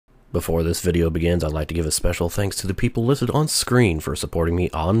Before this video begins, I'd like to give a special thanks to the people listed on screen for supporting me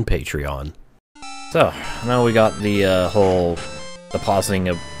on Patreon. So, now we got the whole depositing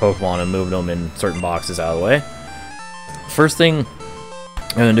of Pokemon and moving them in certain boxes out of the way. First thing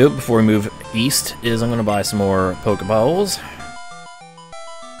I'm going to do before we move east is I'm going to buy some more Pokeballs.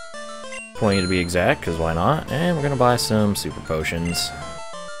 20 to be exact, because why not? And we're going to buy some Super Potions.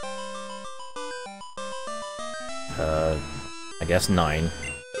 I guess 9.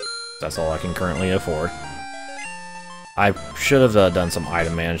 That's all I can currently afford. I should have done some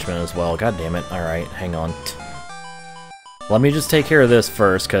item management as well. God damn it. Alright, hang on. Let me just take care of this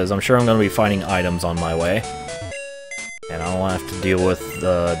first, because I'm sure I'm going to be finding items on my way. And I don't have to deal with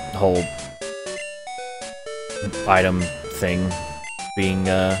the whole item thing being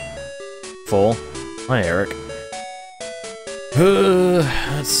full. Hi, Eric.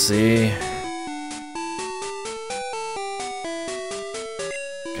 Let's see.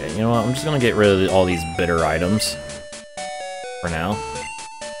 Okay, you know what? I'm just going to get rid of all these bitter items for now.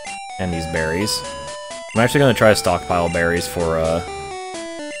 And these berries. I'm actually going to try to stockpile berries for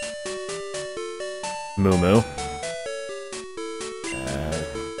Moo Moo.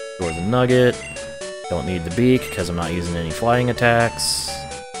 Door the Nugget. Don't need the Beak because I'm not using any flying attacks.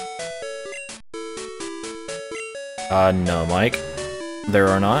 No, Mike. There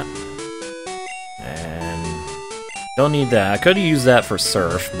are not. And don't need that. I could have used that for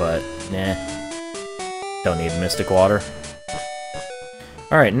Surf, but nah. Don't need Mystic Water.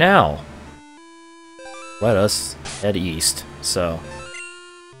 Alright, now let us head east. So,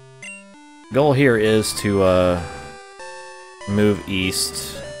 goal here is to move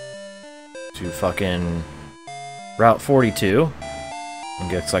east to fucking Route 42.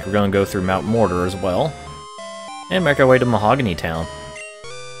 It looks like we're gonna go through Mount Mortar as well, and make our way to Mahogany Town.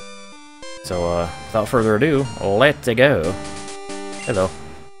 So, without further ado, let's go. Hello.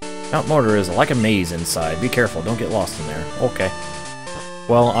 Mount Mortar is like a maze inside. Be careful, don't get lost in there. Okay.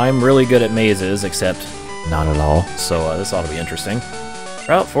 Well, I'm really good at mazes, except not at all, so this ought to be interesting.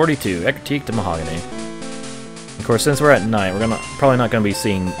 Route 42, Ecruteak to Mahogany. Of course, since we're at night, we're probably not going to be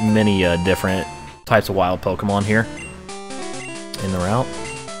seeing many different types of wild Pokemon here in the route.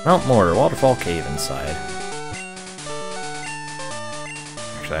 Mount Mortar, Waterfall Cave inside.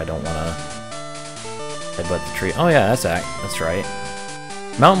 Actually, I don't want to headbutt the tree. Oh yeah, that's right.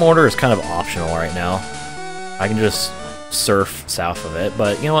 Mount Mortar is kind of optional right now. I can just surf south of it,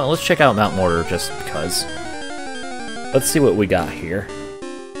 but you know what, let's check out Mount Mortar just because. Let's see what we got here.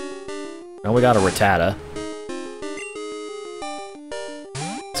 Now we got a Rattata.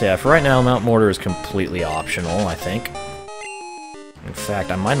 So yeah, for right now, Mount Mortar is completely optional, I think. In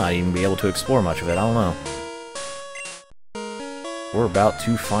fact, I might not even be able to explore much of it, I don't know. We're about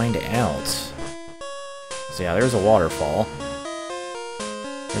to find out. So yeah, there's a waterfall.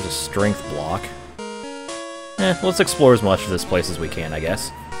 There's a strength block. Let's explore as much of this place as we can, I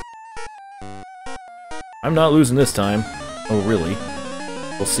guess. I'm not losing this time. Oh, really?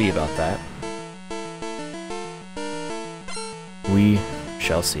 We'll see about that. We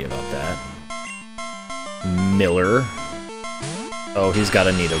shall see about that. Miller. Oh, he's got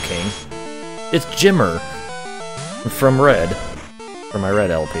a Nidoking. It's Jimmer! From Red. From my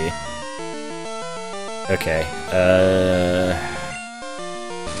Red LP. Okay,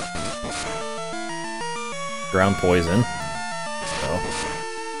 ground poison. So.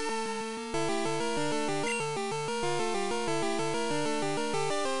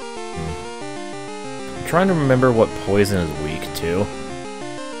 I'm trying to remember what poison is weak to.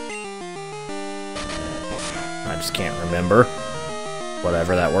 I just can't remember.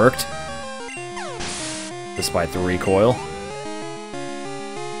 Whatever, that worked. Despite the recoil.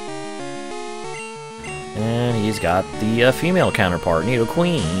 And he's got the female counterpart,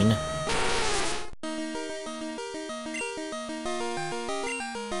 Nidoqueen.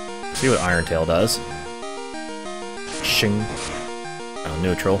 See what Iron Tail does. Shing. Oh,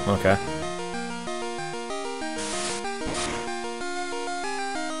 neutral. Okay.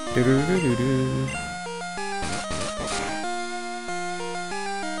 Do-do-do-do-do.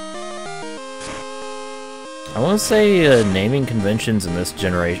 I want to say naming conventions in this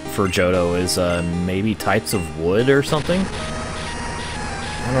generation for Johto is maybe types of wood or something.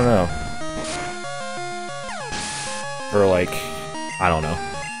 I don't know. Or like, I don't know.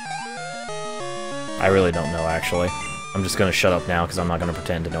 I really don't know, actually. I'm just gonna shut up now, because I'm not gonna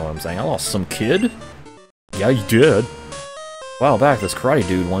pretend to know what I'm saying. I lost some kid? Yeah, you did. A while back, this karate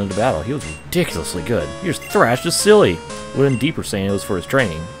dude wanted to battle. He was ridiculously good. He was thrashed as silly. Wouldn't deeper saying it was for his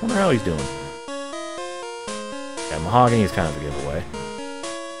training. Wonder how he's doing. Yeah, Mahogany is kind of a giveaway.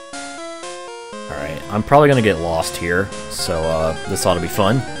 Alright, I'm probably gonna get lost here, so this ought to be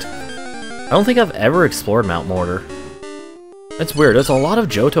fun. don't think I've ever explored Mount Mortar. That's weird. There's a lot of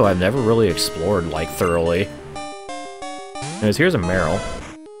Johto I've never really explored, like, thoroughly. Anyways, here's a Meryl.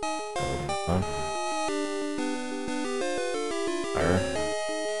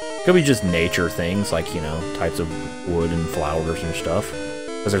 Could be just nature things, like, you know, types of wood and flowers and stuff.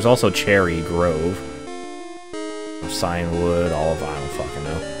 Because there's also Cherry Grove. Or Cianwood, Olive, I don't fucking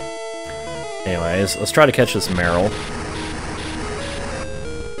know. Anyways, let's try to catch this Meryl.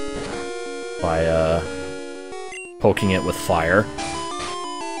 By, poking it with fire.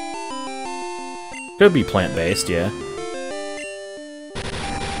 Could be plant-based, yeah.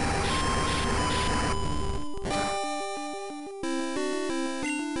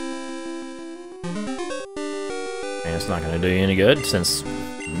 And it's not gonna do you any good, since,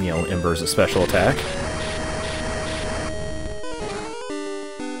 you know, Ember's a special attack.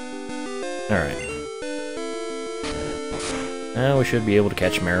 Alright. Now we should be able to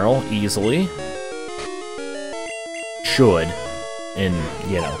catch Meryl easily. Should. And,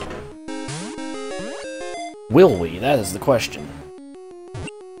 you know. Will we? That is the question.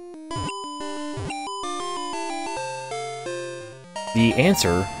 The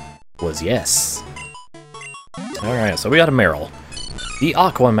answer was yes. Alright, so we got a Meryl. The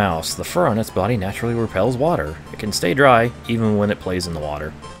Aqua Mouse. The fur on its body naturally repels water. It can stay dry even when it plays in the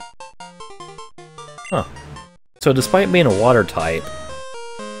water. Huh. So despite being a water type,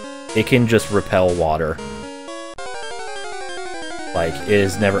 it can just repel water. Like, it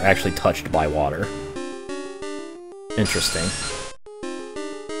is never actually touched by water. Interesting.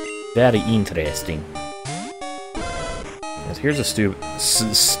 Very interesting. Here's a stupid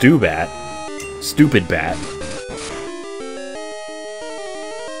bat.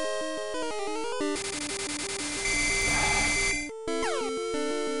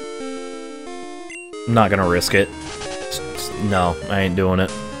 I'm not gonna risk it. No, I ain't doing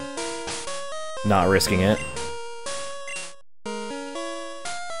it. Not risking it.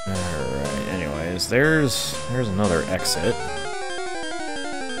 Alright, anyways, there's another exit.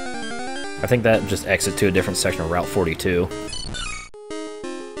 I think that just exits to a different section of Route 42.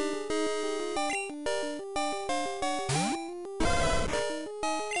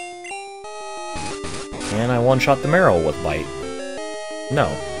 And I one-shot the Meryl with Bite. No.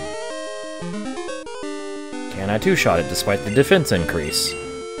 And I two-shot it despite the defense increase.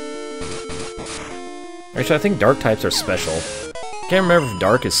 Actually, I think Dark types are special. Can't remember if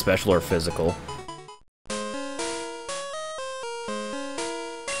Dark is special or physical.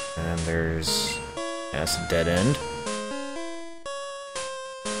 And there's... yeah, that's a dead end.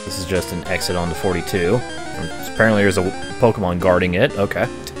 This is just an exit onto 42. Apparently there's a Pokemon guarding it. Okay.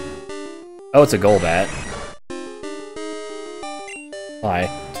 Oh, it's a Golbat. Hi.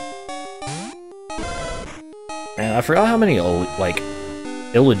 And I forgot how many, like,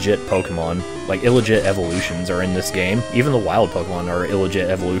 illegit Pokemon, like, illegit evolutions are in this game. Even the wild Pokemon are illegit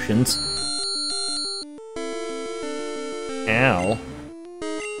evolutions. Ow.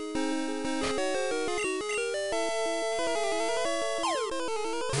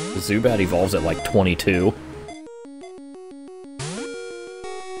 The Zubat evolves at, like, 22.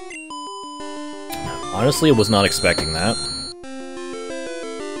 Honestly, I was not expecting that.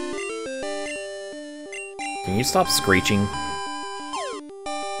 Can you stop screeching?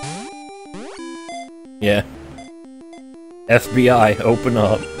 Yeah. FBI, open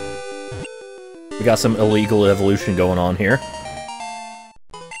up. We got some illegal evolution going on here.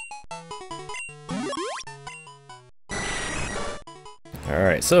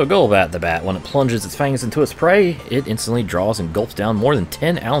 Alright, so Golbat the Bat, when it plunges its fangs into its prey, it instantly draws and gulps down more than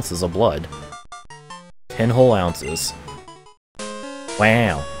 10 ounces of blood. 10 whole ounces.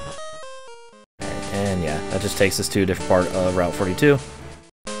 Wow. And yeah, that just takes us to a different part of Route 42.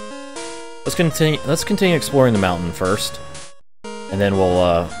 Let's continue exploring the mountain first. And then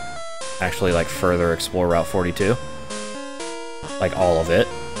we'll, actually, like, further explore Route 42. Like, all of it.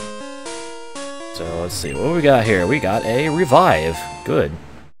 So, let's see, what we got here? We got a Revive. Good.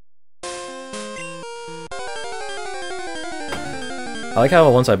 I like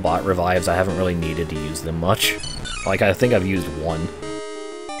how once I bought Revives, I haven't really needed to use them much. Like, I think I've used one.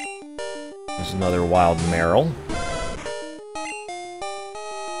 There's another Wild Meryl.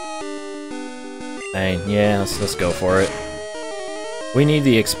 Hey, yeah, let's go for it. We need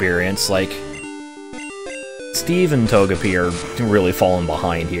the experience, like... Steve and Togepi are really falling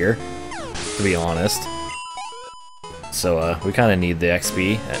behind here, to be honest. So, we kinda need the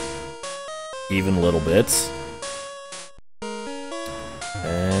XP at even little bits.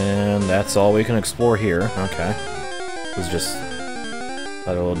 And that's all we can explore here. Okay. It was just a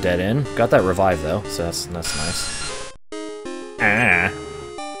little dead end. Got that Revive, though, so that's nice. Ah!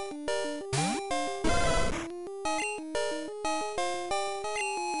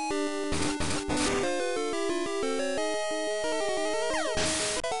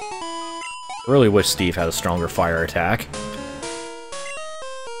 Really wish Steve had a stronger fire attack.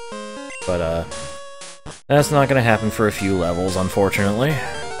 But, that's not gonna happen for a few levels, unfortunately.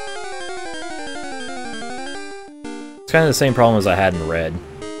 It's kind of the same problem as I had in Red.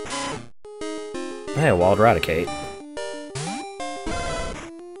 Hey, Wild Raticate.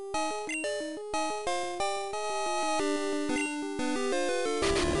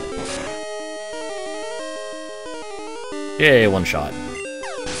 Yay, one shot.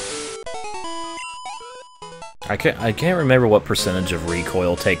 I can't remember what percentage of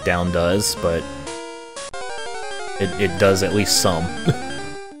recoil takedown does, but it does at least some.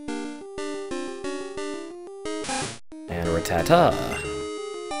 And Rattata.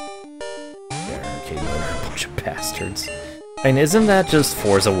 Yeah, arcade mode are a bunch of bastards. I mean, isn't that just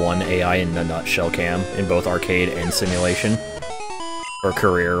Forza 1 AI in a nutshell, Cam, in both arcade and simulation? Or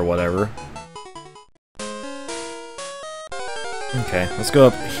career, or whatever. Okay, let's go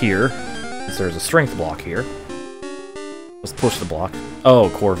up here, since there's a strength block here. Let's push the block. Oh,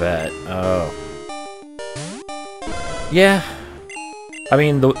 Corvette. Oh. Yeah. I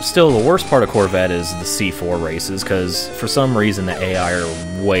mean, still, the worst part of Corvette is the C4 races, because for some reason the AI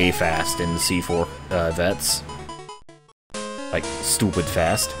are way fast in the C4 vets. Like, stupid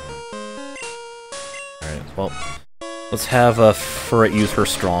fast. Alright, well, let's have Furret use her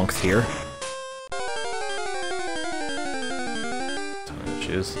strength here.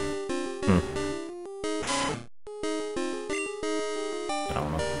 Choose. I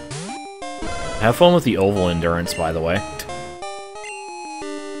don't know. Have fun with the oval endurance, by the way.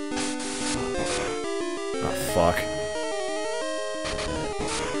 Oh, fuck.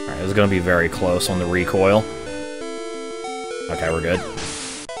 Alright, this is gonna be very close on the recoil. Okay, we're good.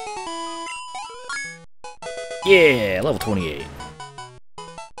 Yeah, level 28.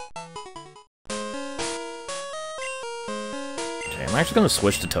 I'm actually going to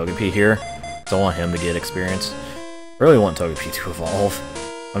switch to Togepi here, because I want him to get experience. I really want Togepi to evolve.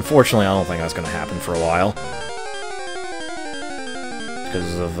 Unfortunately, I don't think that's going to happen for a while.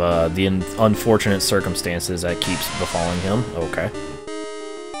 Because of the unfortunate circumstances that keeps befalling him. Okay.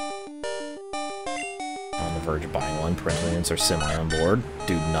 On the verge of buying one. Prince are semi on board.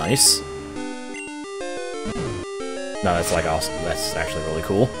 Dude, nice. No, that's like awesome. That's actually really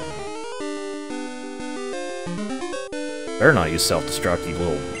cool. Better not use self-destruct, you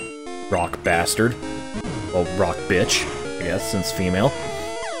little rock bastard. Well, rock bitch, I guess, since female.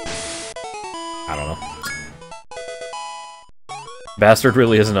 I don't know. Bastard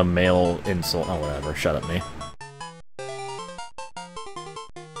really isn't a male insult. Oh, whatever. Shut up, me.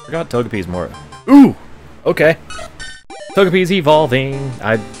 Forgot Togepi's more... Ooh! Okay. Togepi's evolving.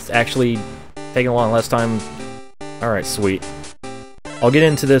 I've actually taken a lot less time. Alright, sweet. I'll get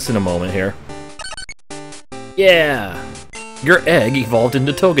into this in a moment here. Yeah! Your egg evolved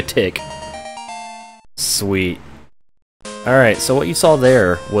into Togetic. Sweet. Alright, so what you saw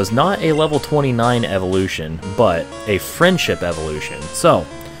there was not a level 29 evolution, but a friendship evolution. So,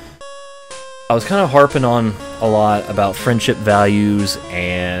 I was kind of harping on a lot about friendship values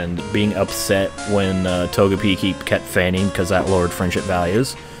and being upset when Togepi kept fanning because that lowered friendship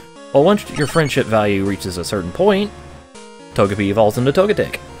values. Well, once your friendship value reaches a certain point, Togepi evolves into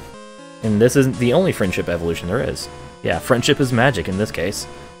Togetic. And this isn't the only friendship evolution there is. Yeah, friendship is magic in this case.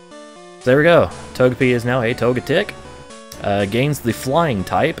 So there we go. Togepi is now a Togetic. Gains the flying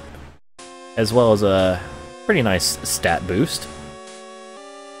type, as well as a pretty nice stat boost.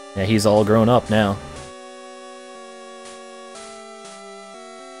 Yeah, he's all grown up now.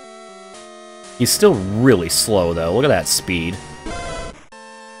 He's still really slow, though. Look at that speed.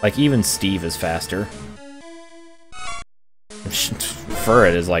 Like, even Steve is faster.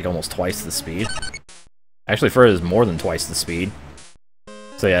 Furret is like almost twice the speed. Actually, Furret is more than twice the speed.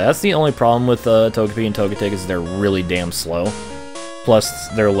 So yeah, that's the only problem with Togepi and Togetic is they're really damn slow. Plus,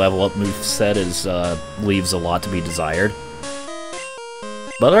 their level up moveset is leaves a lot to be desired.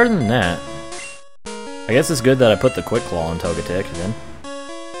 But other than that, I guess it's good that I put the Quick Claw on Togetic then.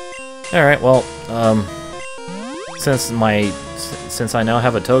 Alright, well, since I now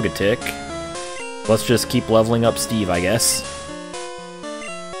have a Togetic, let's just keep leveling up Steve, I guess.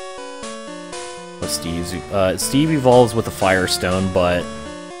 Steve evolves with a Firestone, but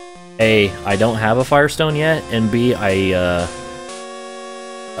A, I don't have a Firestone yet, and B,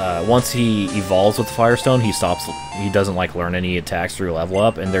 once he evolves with the Firestone, he doesn't like learn any attacks through level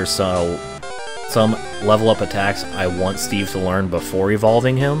up, and there's some level up attacks I want Steve to learn before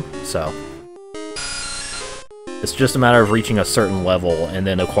evolving him, so it's just a matter of reaching a certain level and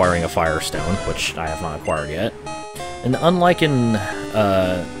then acquiring a Firestone, which I have not acquired yet. And unlike in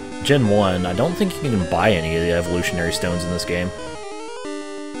Gen 1, I don't think you can buy any of the evolutionary stones in this game.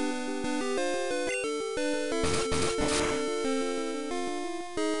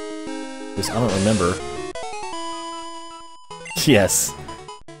 Because I don't remember. Yes.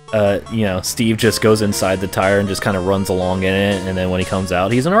 You know, Steve just goes inside the tire and just kind of runs along in it, and then when he comes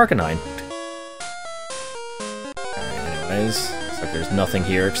out, he's an Arcanine. Anyways, looks like there's nothing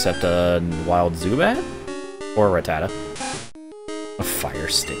here except a wild Zubat? Or a Rattata. A fire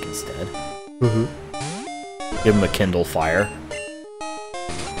stick instead. Give him a Kindle Fire.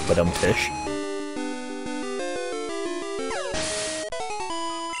 But tish.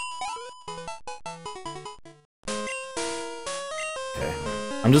 Okay.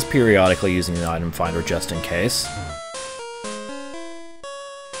 I'm just periodically using the item finder just in case.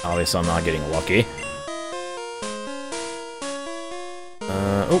 Obviously I'm not getting lucky.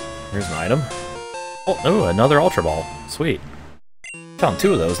 Oh, here's an item. Oh, another Ultra Ball. Sweet. Found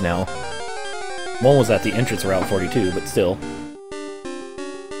 2 of those now. One was at the entrance of Route 42, but still.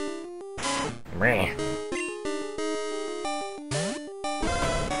 Meh.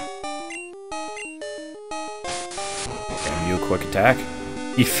 Damn you, quick attack.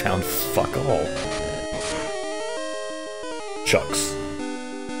 You found fuck all. Chucks.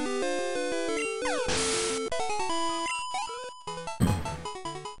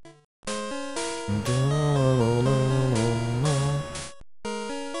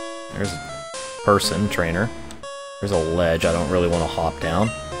 There's a person, trainer. There's a ledge I don't really want to hop down.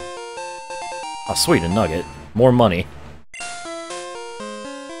 Oh, sweet, a nugget. More money.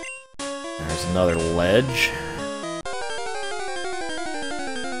 There's another ledge.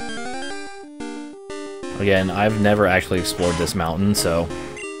 Again, I've never actually explored this mountain, so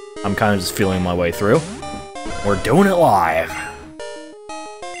I'm kind of just feeling my way through. We're doing it live!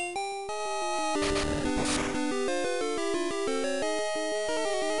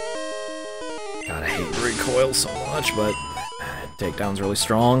 God, I hate the recoil so much, but takedown's really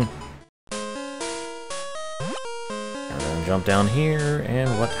strong. And then jump down here,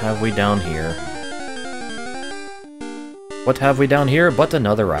 and what have we down here? What have we down here but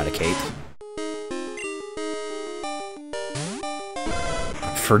another Raticate?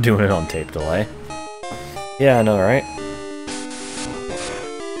 For doing it on tape delay. Yeah, I know, right?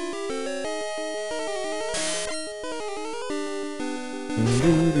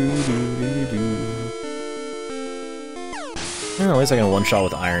 Well, at least I can one-shot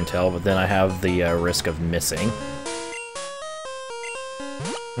with Iron Tail, but then I have the risk of missing.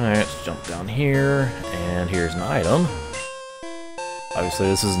 Alright, let's jump down here, and here's an item. Obviously,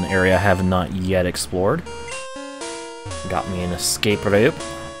 this is an area I have not yet explored. Got me an escape rope.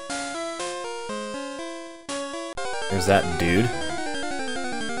 There's that dude.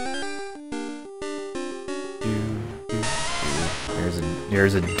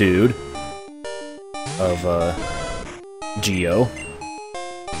 There's a dude of Geo.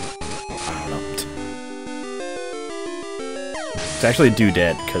 I don't know. It's actually a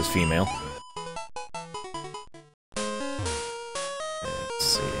dudette because female. Let's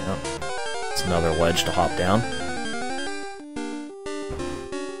see. Oh, it's another ledge to hop down.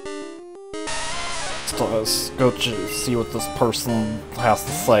 Let's go see what this person has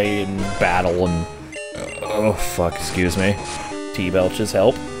to say in battle and... oh, fuck, excuse me. T-Belch's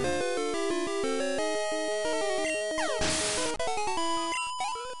help.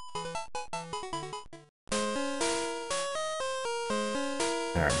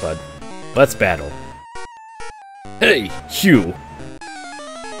 Alright, bud. Let's battle. Hey, Hugh!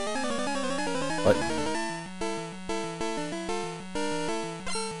 What?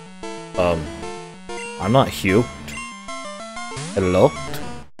 I'm not Hugh. Hello?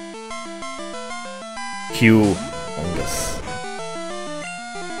 Hugh Fungus.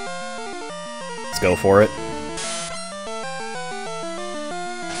 Let's go for it.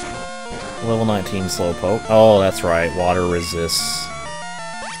 Level 19 Slowpoke. Oh, that's right. Water resists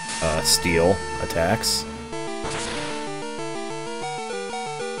steel attacks.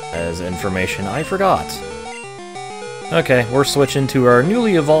 As information I forgot. Okay, we're switching to our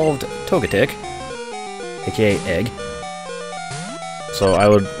newly evolved Togetic. AKA Egg. So I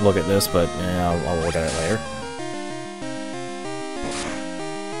would look at this, but I'll look at it later.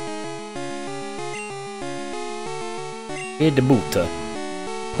 Edbuta.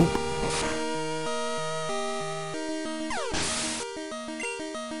 Boop.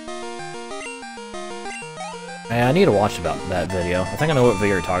 Man, I need to watch about that video. I think I know what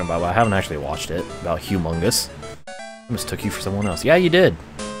video you're talking about, but I haven't actually watched it. About Humongous. I mistook you for someone else. Yeah, you did.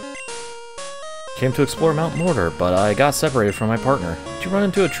 Came to explore Mount Mortar, but I got separated from my partner. Did you run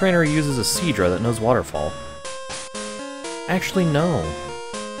into a trainer who uses a Seadra that knows Waterfall? Actually, no.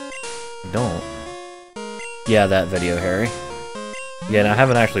 I don't. Yeah, that video, Harry. Yeah, and I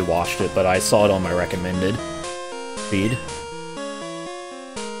haven't actually watched it, but I saw it on my recommended feed.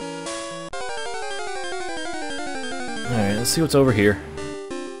 Alright, let's see what's over here.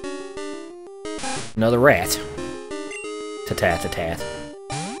 Another rat. Ta-tat-ta-tat.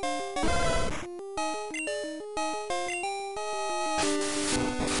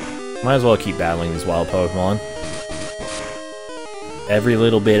 Might as well keep battling these wild Pokemon. Every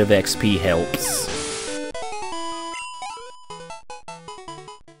little bit of XP helps.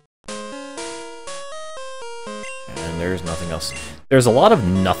 And there's nothing else. There's a lot of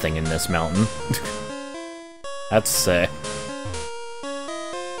nothing in this mountain. That's say.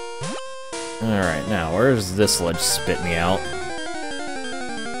 Alright, now, where does this ledge spit me out?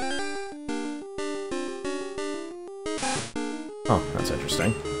 Oh, that's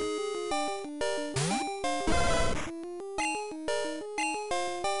interesting.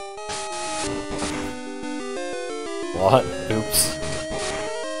 What? Oops.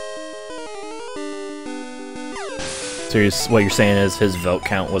 So what you're saying is his vote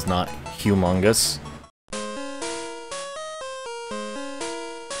count was not humongous?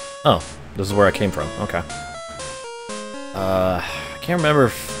 Oh, this is where I came from. Okay. I can't remember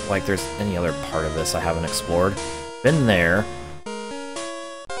if, like, there's any other part of this I haven't explored. Been there.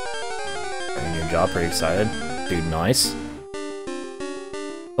 Starting your job, pretty excited. Dude, nice.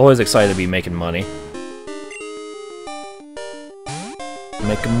 Always excited to be making money.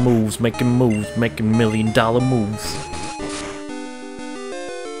 Making moves, making moves, making $1 million moves.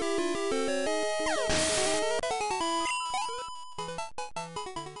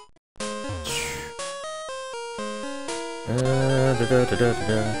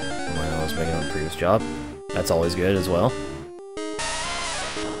 Well, I was making on the previous job. That's always good as well.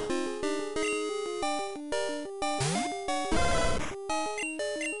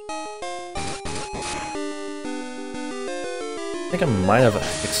 I think I might have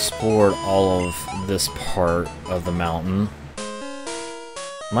explored all of this part of the mountain.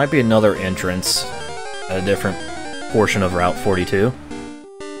 Might be another entrance at a different portion of Route 42.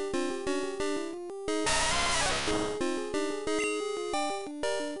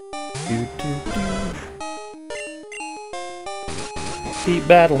 Keep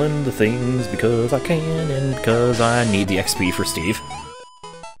battling the things because I can and because I need the XP for Steve.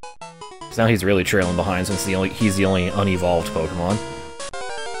 Because now he's really trailing behind since he's the only unevolved Pokemon.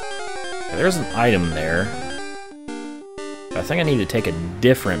 Okay, there's an item there. I think I need to take a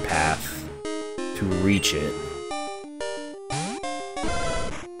different path to reach it.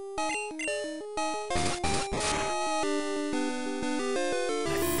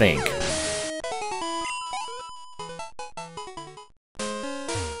 I think.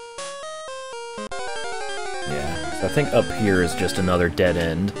 Yeah, so I think up here is just another dead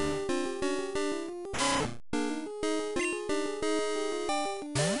end.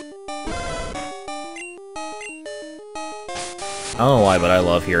 I don't know why, but I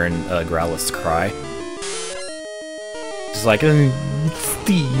love hearing Growlithe's cry. It's like,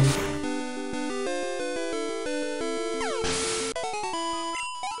 Steve.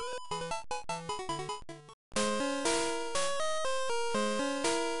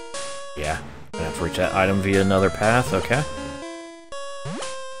 Yeah, I'm gonna have to reach that item via another path, okay.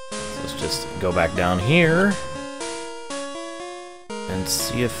 So let's just go back down here. And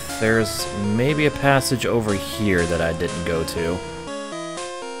see if there's maybe a passage over here that I didn't go to.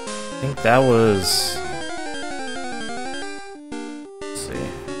 I think that was... Let's see.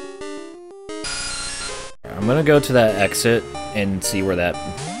 I'm gonna go to that exit and see where that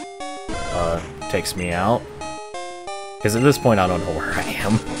takes me out. Because at this point I don't know where I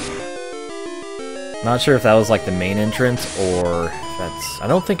am. Not sure if that was like the main entrance or if that's... I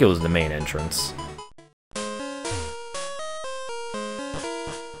don't think it was the main entrance.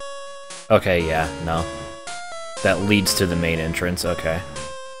 Okay, yeah, no. That leads to the main entrance, okay.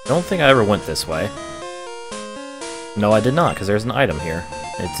 I don't think I ever went this way. No, I did not, because there's an item here.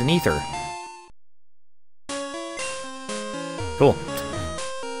 It's an ether. Cool.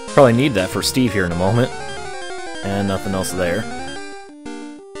 Probably need that for Steve here in a moment. And nothing else there.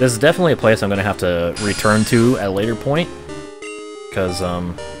 This is definitely a place I'm going to have to return to at a later point. Because,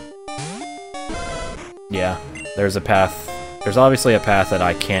 yeah, there's a path... There's obviously a path that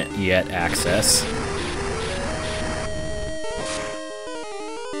I can't yet access.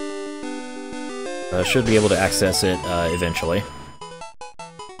 Should be able to access it eventually.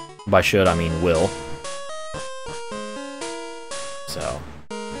 By should, I mean will. So,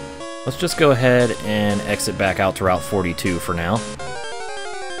 let's just go ahead and exit back out to Route 42 for now.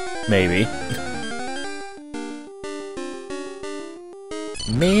 Maybe.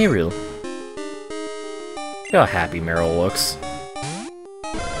 Meryl. Look how happy Meryl looks.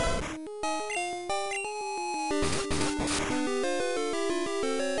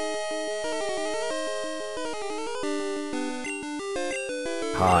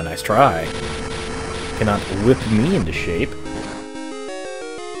 Ah, nice try. Cannot whip me into shape.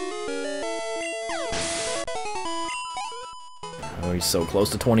 Oh, he's so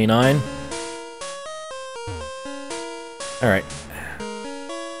close to 29. Alright.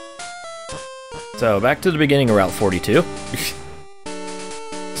 So, back to the beginning of Route 42.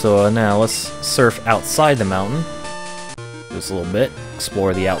 So now let's surf outside the mountain. Just a little bit.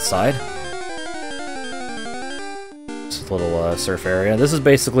 Explore the outside. This little surf area. This is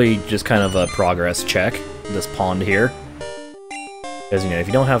basically just kind of a progress check, this pond here. Because, you know, if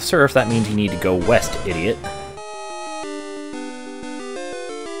you don't have surf, that means you need to go west, idiot.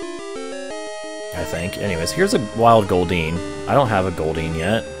 I think. Anyways, here's a wild Goldeen. I don't have a Goldeen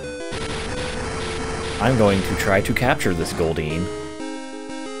yet. I'm going to try to capture this Goldeen.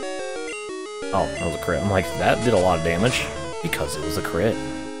 Oh, that was a crit. I'm like, that did a lot of damage because it was a crit.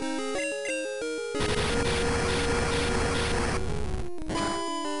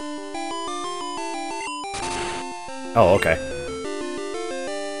 Oh, okay.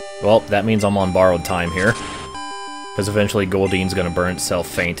 Well, that means I'm on borrowed time here. Because eventually Goldeen's gonna burn itself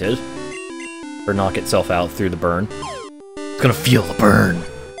fainted. Or knock itself out through the burn. It's gonna feel the burn!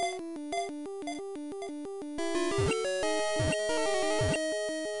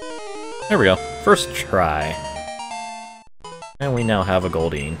 There we go. First try. And we now have a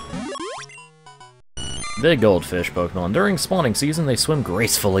Goldeen. The goldfish Pokemon. During spawning season, they swim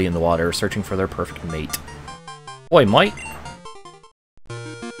gracefully in the water, searching for their perfect mate. Boy, mate!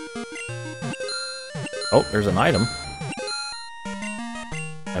 Oh, there's an item.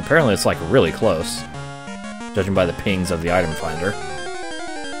 Apparently it's like really close, judging by the pings of the item finder.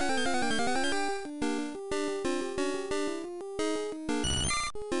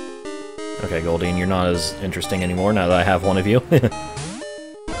 Okay, Goldeen, you're not as interesting anymore now that I have one of you.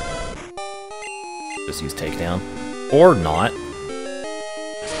 Just use takedown. Or not.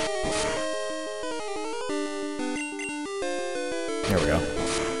 There we go.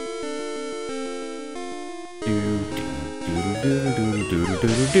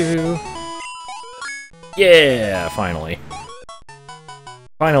 Yeah, finally.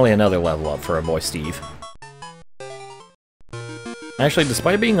 Finally another level up for our boy Steve. Actually,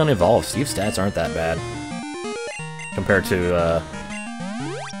 despite being unevolved, Steve's stats aren't that bad. Compared to,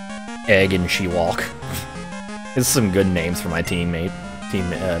 Egg and She-Walk. It's some good names for my team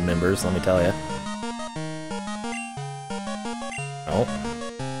members, let me tell ya. Oh.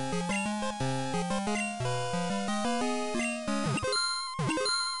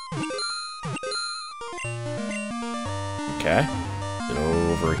 Okay. Get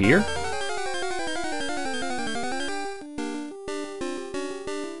over here.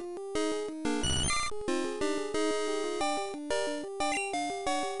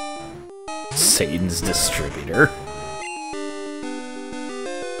 Satan's distributor.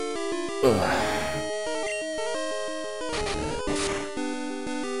 Ugh.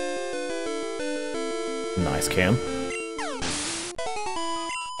 Nice, Cam.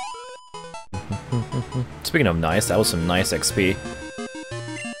 Speaking of nice, that was some nice XP.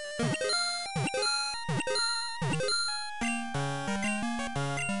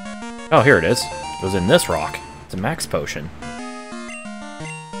 Oh, here it is. It was in this rock. It's a max potion.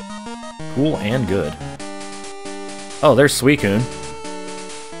 Cool and good. Oh, there's Suicune.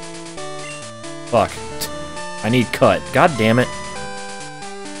 Fuck. I need cut. God damn it.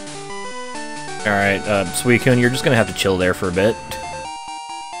 Alright, Suicune, you're just gonna have to chill there for a bit.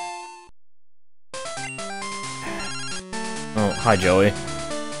 Oh, hi, Joey.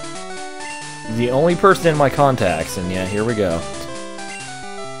 The only person in my contacts, and yeah, here we go.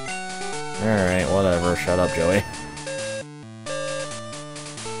 Alright, whatever. Shut up, Joey.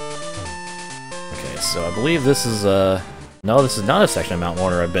 Okay, so I believe this is, no, this is not a section of Mount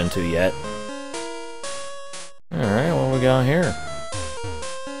Warner I've been to yet. Alright, what we got here?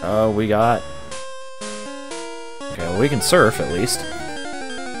 Oh, we got... Okay, well, we can surf, at least.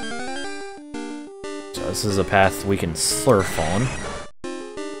 So this is a path we can surf on.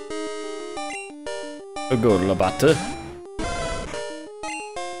 Go to Labata.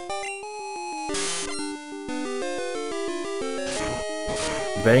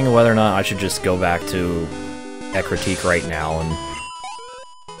 Debating on whether or not I should just go back to Ekritique right now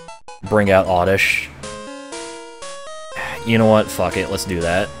and bring out Oddish. You know what? Fuck it. Let's do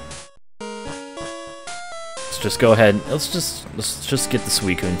that. Let's just go ahead. Let's just get the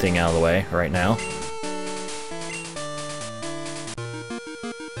Suicune thing out of the way right now.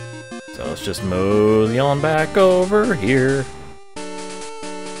 So let's just mosey on back over here.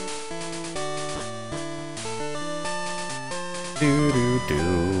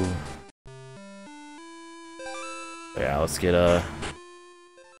 Yeah, let's get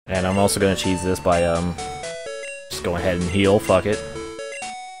And I'm also gonna cheese this by, just go ahead and heal, fuck it.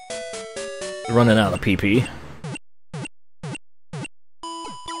 Running out of PP.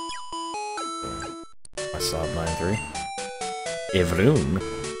 I saw 9-3. A vroom.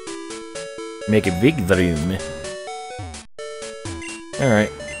 Make a big vroom.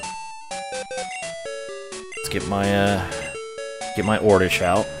 Alright. Let's get my Ordish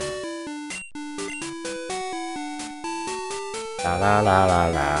out. La la la la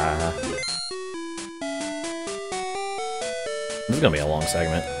la. This is gonna be a long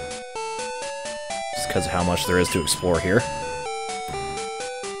segment. Just because of how much there is to explore here.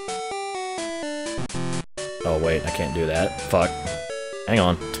 Oh wait, I can't do that. Fuck. Hang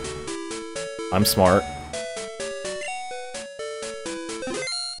on. I'm smart.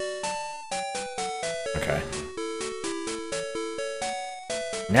 Okay.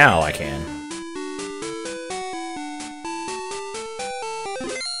 Now I can.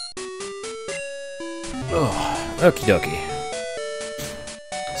 Oh, okie dokie.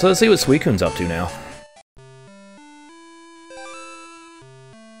 So let's see what Suicune's up to now.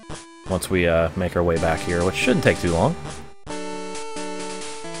 Once we make our way back here, which shouldn't take too long. A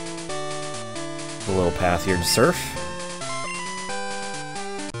little path here to surf.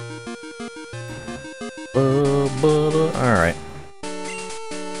 Alright.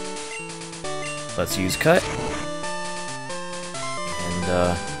 Let's use cut.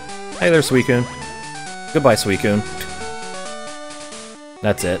 And, hey there, Suicune. Goodbye, Suicune.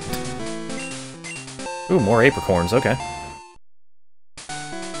 That's it. Ooh, more apricorns, okay.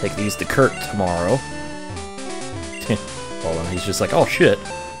 Take these to Kurt tomorrow. Hold on, he's just like, oh shit.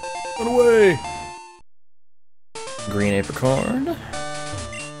 Run away! Green apricorn.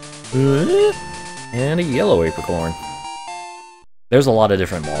 And a yellow apricorn. There's a lot of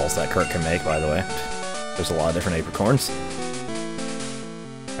different balls that Kurt can make, by the way. There's a lot of different apricorns.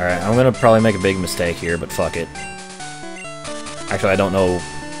 Alright, I'm gonna probably make a big mistake here, but fuck it. Actually, I don't know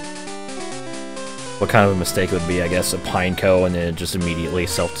what kind of a mistake it would be. I guess a Pineco and then it just immediately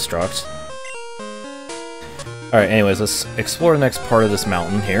self-destructs. Alright, anyways, let's explore the next part of this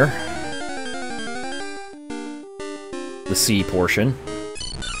mountain here. The sea portion.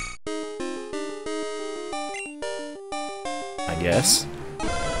 I guess.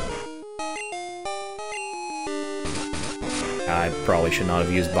 I probably should not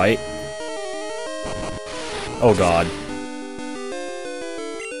have used Bite. Oh god.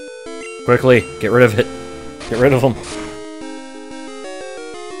 Quickly, get rid of it. Get rid of them.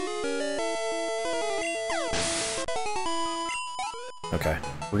 Okay,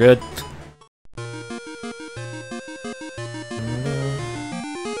 we're good.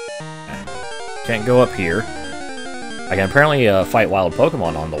 Can't go up here. I can apparently fight wild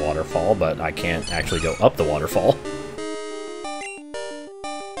Pokemon on the waterfall, but I can't actually go up the waterfall.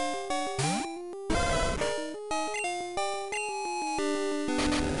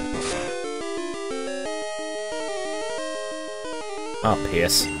 Ah, oh,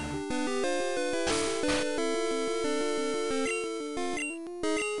 piss.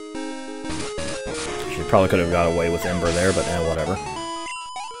 She probably could have got away with Ember there, but whatever.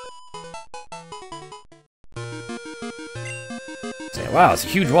 So, wow, it's a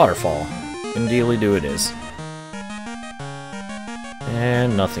huge waterfall. Indeedly do it is.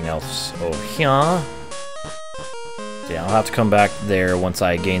 And nothing else over here. So yeah, I'll have to come back there once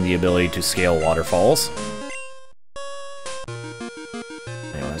I gain the ability to scale waterfalls.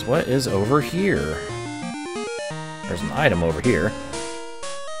 What is over here? There's an item over here.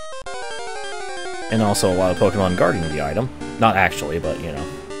 And also a lot of Pokemon guarding the item. Not actually, but, you know,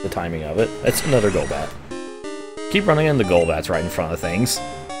 the timing of it. It's another Golbat. Keep running into Golbats right in front of things.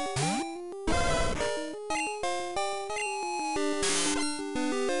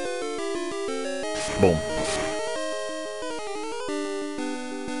 Boom.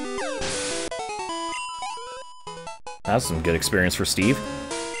 That's some good experience for Steve.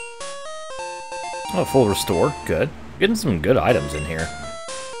 Oh, full restore. Good. Getting some good items in here.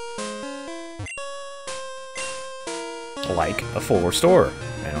 Like a full restore,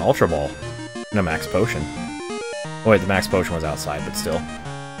 and an Ultra Ball, and a Max Potion. Oh wait, the Max Potion was outside, but still.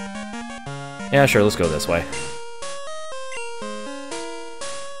 Yeah, sure, let's go this way.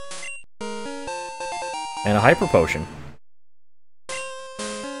 And a Hyper Potion.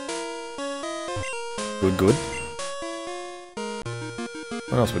 Good, good.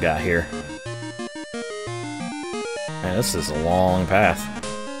 What else we got here? Man, this is a long path.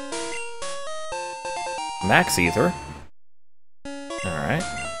 Max Ether. Alright.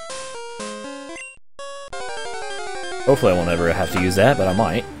 Hopefully I won't ever have to use that, but I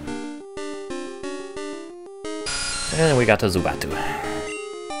might. And we got to Zubatu.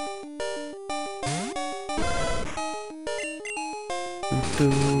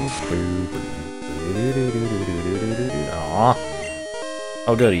 Aww.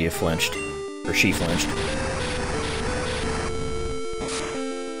 Oh, good, you flinched. Or she flinched.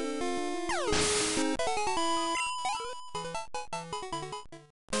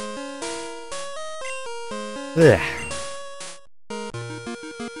 Ugh.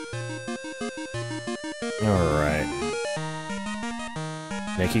 Alright.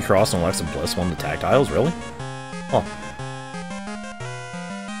 Nikki Cross and Alexa Bliss won the tag titles, really? Oh.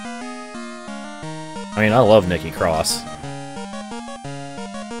 I mean, I love Nikki Cross.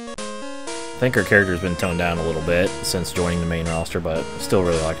 I think her character's been toned down a little bit since joining the main roster, but still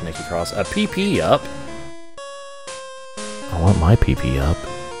really like Nikki Cross. A PP up? I want my PP up.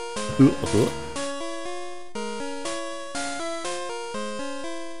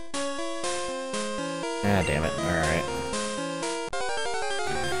 Ah, damn it. Alright.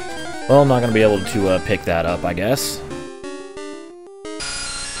 Well, I'm not going to be able to pick that up, I guess.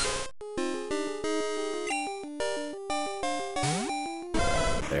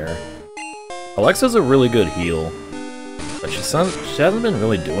 There. Alexa's a really good heel, but she hasn't been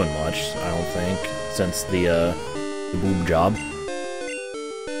really doing much, I don't think, since the boob job.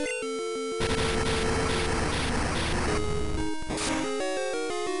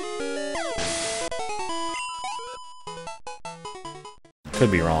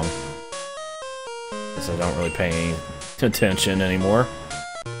 Could be wrong. Guess I don't really pay any attention anymore.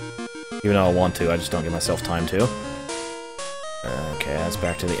 Even though I want to, I just don't give myself time to. Okay, that's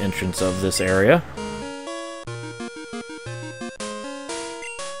back to the entrance of this area.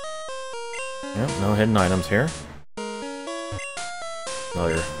 Yep, no hidden items here.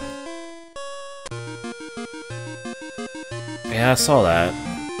 Another. Yeah, I saw that.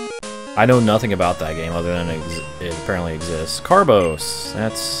 I know nothing about that game other than it apparently exists. Carbos!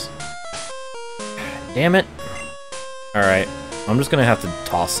 That's... Damn it! Alright, I'm just gonna have to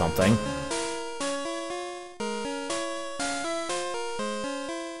toss something.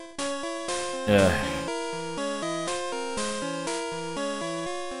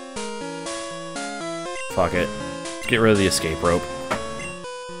 Fuck it. Let's get rid of the escape rope.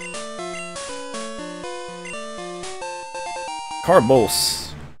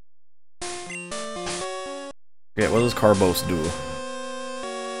 Carbos! Okay, what does Carbos do?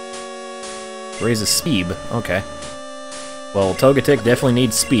 Raises speed. Okay. Well, Togetic definitely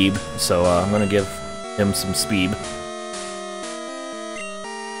needs speed, so I'm gonna give him some speed.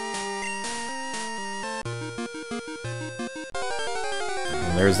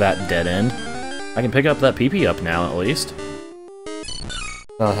 And there's that dead end. I can pick up that PP up now, at least.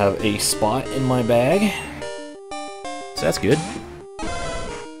 I'll have a spot in my bag. So that's good.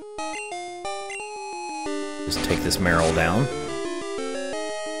 Just take this Meryl down.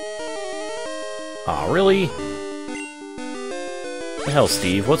 Aw, really? What the hell,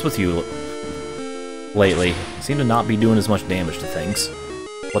 Steve? What's with you lately? You seem to not be doing as much damage to things.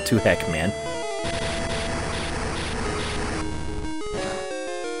 What to heck, man?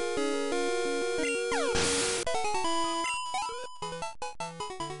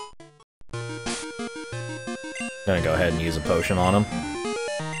 Gonna go ahead and use a potion on him.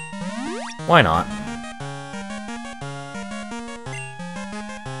 Why not?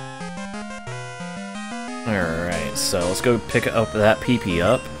 Alright, so let's go pick up that PP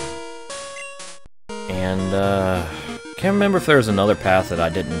up. And, can't remember if there was another path that I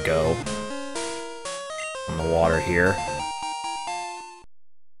didn't go on the water here.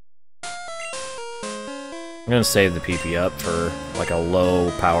 I'm gonna save the PP up for, like, a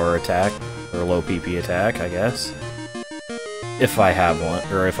low power attack. Or a low PP attack, I guess. If I have one,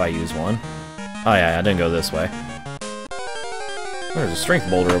 or if I use one. Oh yeah, I didn't go this way. There's a strength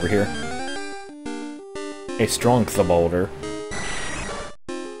boulder over here. A strength boulder.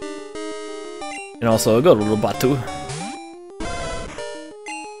 And also a good little batu.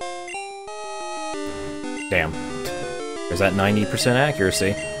 Damn. There's that 90%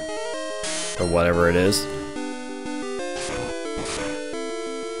 accuracy. Or whatever it is.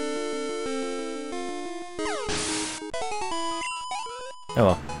 Oh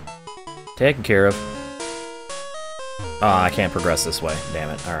well. Taken care of. Ah, I can't progress this way. Damn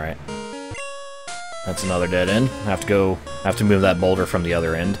it. Alright. That's another dead end. I have to move that boulder from the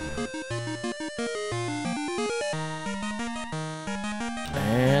other end.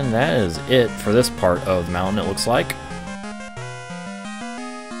 And that is it for this part of the mountain, it looks like.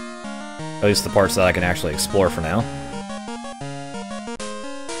 At least the parts that I can actually explore for now.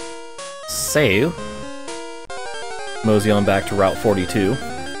 So, mosey on back to Route 42.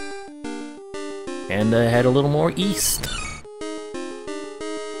 And head a little more east.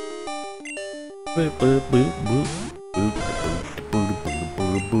 Boop, boop, boop, boop, boop, boop, boop, boop, boop.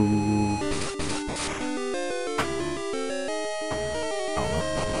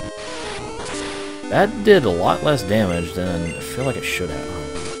 That did a lot less damage than I feel like it should have.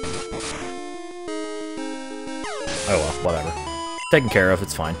 Oh well, whatever. Taken care of,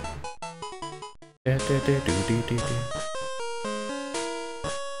 it's fine.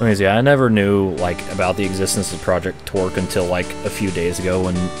 Anyways, yeah, I never knew, like, about the existence of Project Torque until, like, a few days ago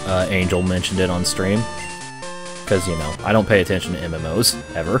when Angel mentioned it on stream. Because, you know, I don't pay attention to MMOs,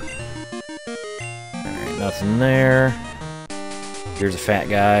 ever. Alright, nothing there. Here's a fat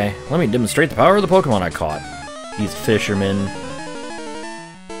guy. Let me demonstrate the power of the Pokemon I caught. He's a fisherman.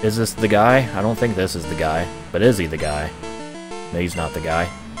 Is this the guy? I don't think this is the guy. But is he the guy? No, he's not the guy.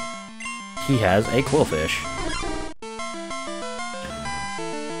 He has a quillfish.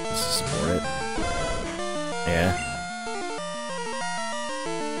 Let's support it. Yeah.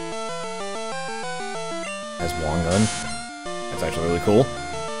 Has Wong Gun. That's actually really cool.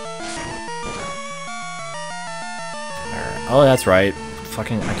 Alright. Oh, that's right.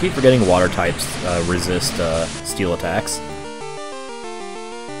 Fucking, I keep forgetting water types resist steel attacks.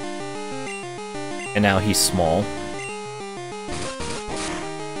 And now he's small.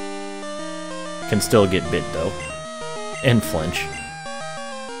 Can still get bit though. And flinch.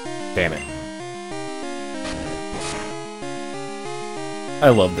 Damn it. I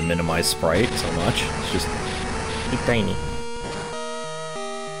love the minimized sprite so much. It's just tiny.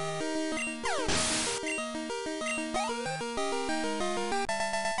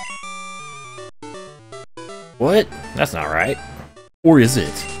 What? That's not right. Or is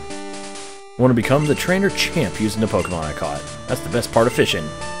it? Want to become the trainer champ using the Pokemon I caught. That's the best part of fishing.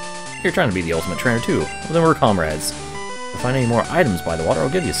 You're trying to be the ultimate trainer too. Well, then we're comrades. If I find any more items by the water,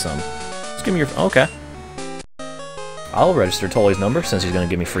 I'll give you some. Just give me your... Okay. I'll register Tolly's number since he's going to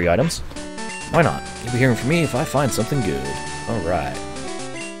give me free items. Why not? You'll be hearing from me if I find something good. Alright.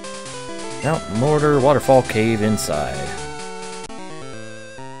 Mount Mortar Waterfall Cave inside.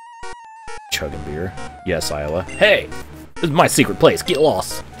 Chugging beer. Yes, Iowa. Hey! This is my secret place. Get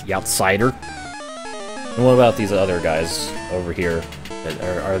lost, you outsider. And what about these other guys over here?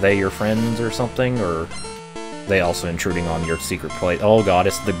 Are they your friends or something? Or are they also intruding on your secret place? Oh god,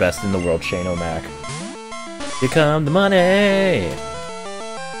 it's the best in the world, Shane O'Mac. Here come the money!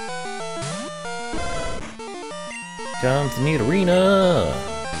 Comes the neat arena!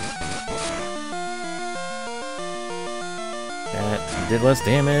 That did less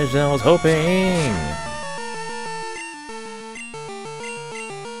damage than I was hoping!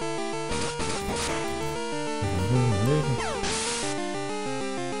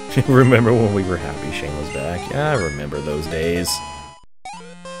 Remember when we were happy Shane was back? Yeah, I remember those days.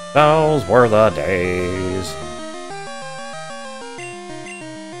 Those were the days.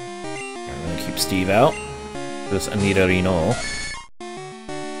 I'm gonna keep Steve out. This Anita Reno.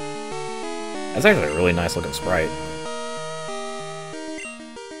 That's actually a really nice looking sprite.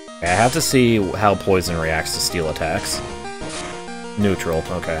 I have to see how poison reacts to steel attacks. Neutral,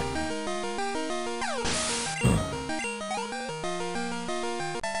 okay.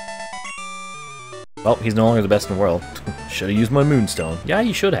 Well, he's no longer the best in the world. Should have used my Moonstone. Yeah,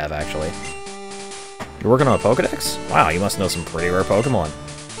 you should have, actually. You're working on a Pokedex? Wow, you must know some pretty rare Pokemon.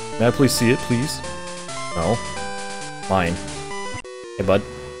 May I please see it, please? No. Fine. Hey, bud.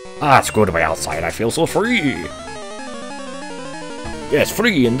 Ah, it's good to be outside. I feel so free. Yes,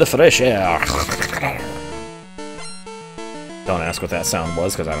 free in the fresh air. Don't ask what that sound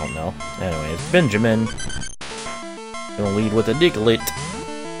was, because I don't know. Anyways, Benjamin. Gonna lead with a Diglett.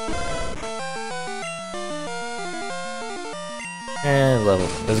 And level.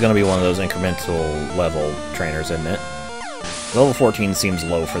 This is going to be one of those incremental level trainers, isn't it? Level 14 seems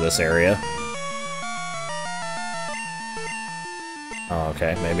low for this area. Oh,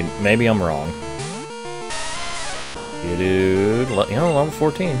 okay, maybe I'm wrong. Dude, you know, level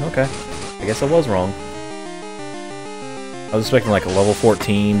 14, okay. I guess I was wrong. I was expecting like a level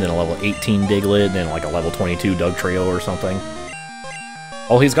 14, then a level 18 Diglett, then like a level 22 Dugtrio or something.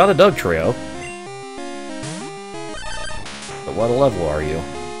 Oh, he's got a Dugtrio. But what level are you?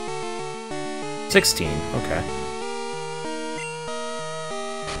 16, okay.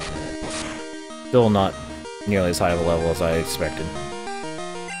 Still not nearly as high of a level as I expected.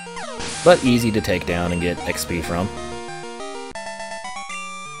 But easy to take down and get XP from.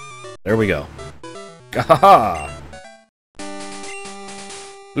 There we go. Gahaha!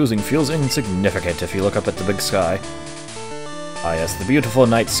 Losing feels insignificant if you look up at the big sky. Ah yes, the beautiful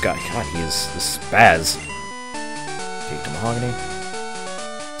night sky. God, he is the spaz. Take the mahogany.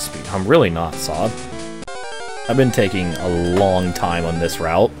 Speed. I'm really not, Sod. I've been taking a long time on this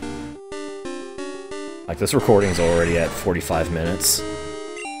route. Like, this recording's already at 45 minutes.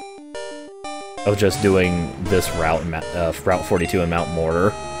 Of just doing this route, Route 42 in Mount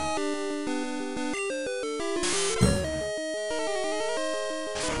Mortar.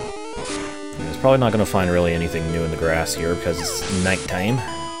 probably not going to find really anything new in the grass here because it's nighttime.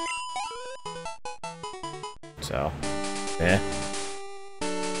 So, eh.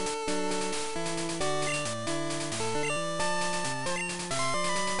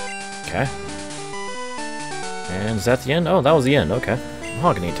 Okay. And is that the end? Oh, that was the end. Okay.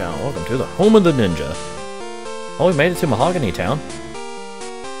 Mahogany Town. Welcome to the home of the ninja. Oh, we made it to Mahogany Town.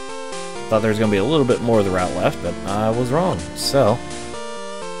 Thought there was going to be a little bit more of the route left, but I was wrong. So,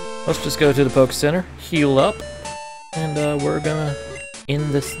 let's just go to the Poke Center, heal up, and we're going to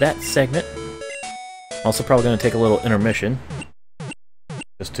end that segment. Also probably going to take a little intermission,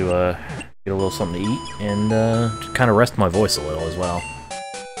 just to get a little something to eat, and to kind of rest my voice a little as well.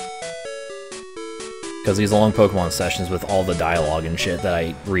 Because these long Pokemon sessions with all the dialogue and shit that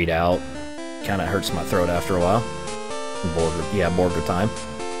I read out kind of hurts my throat after a while. Bored with time.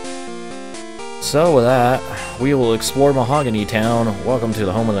 So with that, we will explore Mahogany Town. Welcome to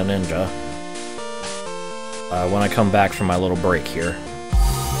the home of the ninja. When I come back from my little break here.